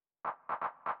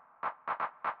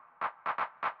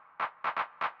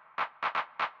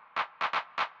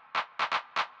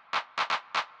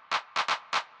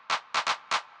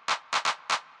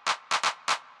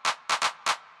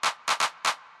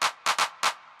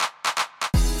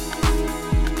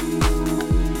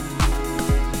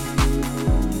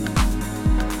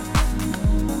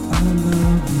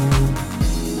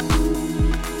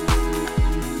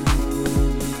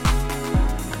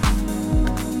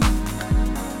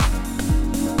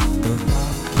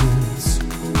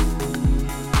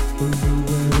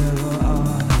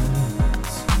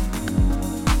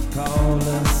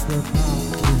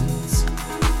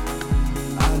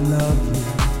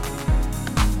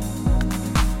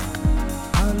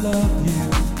love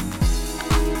you.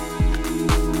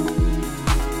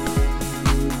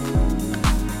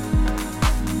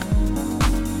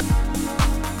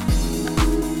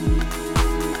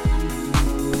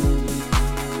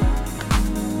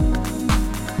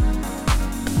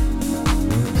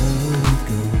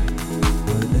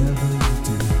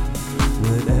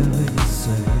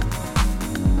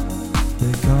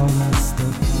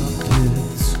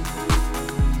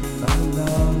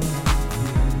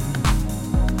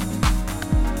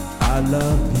 I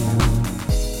love you.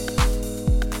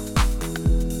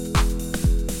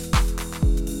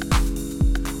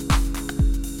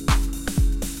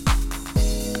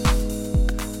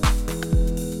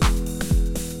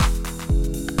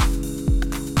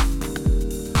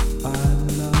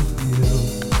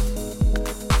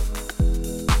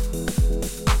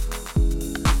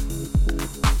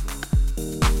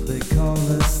 They call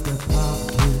us the pop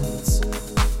kids.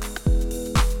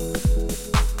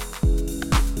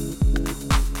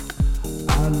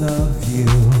 I love you.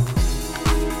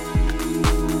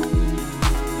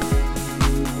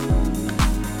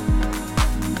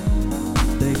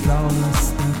 They call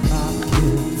us the pop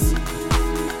kids.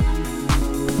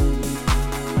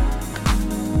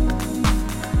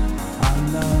 I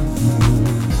love you.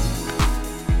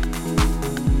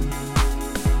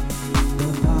 The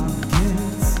pop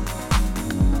kids.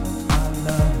 I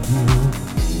love you.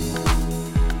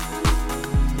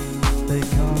 They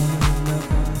call me the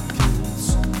pop kids.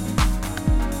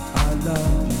 I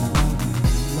love you,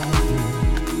 love you, love you.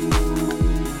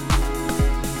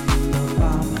 The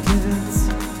pop kids.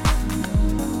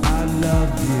 I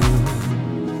love you.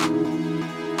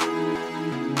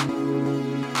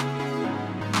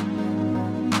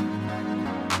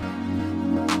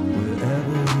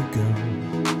 Wherever you go,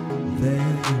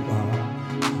 there you are.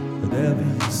 Whatever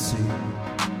you see,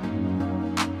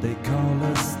 they call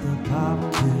us the pop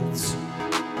kids.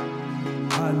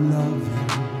 I love you.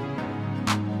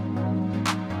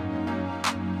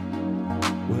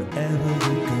 Wherever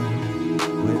you go,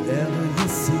 wherever you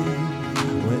see,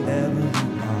 wherever you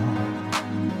are,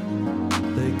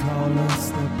 they call us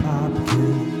the pop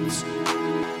kids.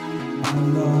 I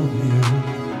love you.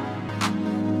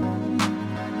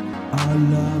 I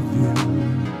love you.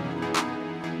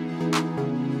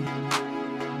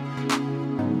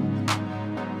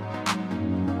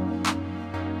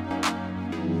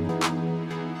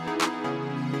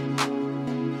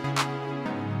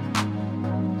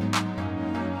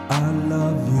 I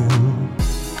love you.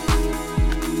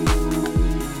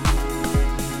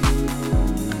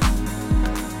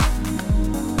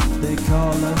 They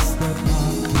call us the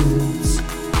pop kids.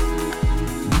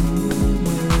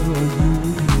 Where are you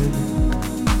here?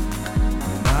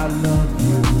 And I love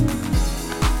you.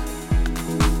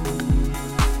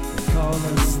 They call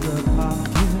us the pop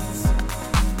kids.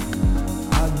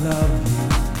 I love you.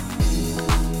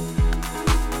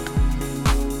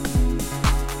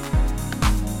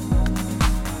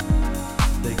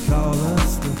 They call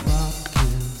us the pop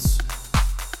kids.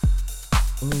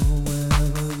 Oh,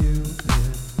 wherever you've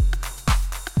been,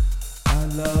 I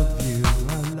love you,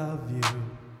 I love you.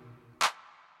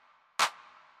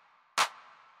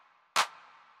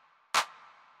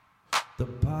 The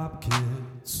pop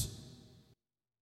kids.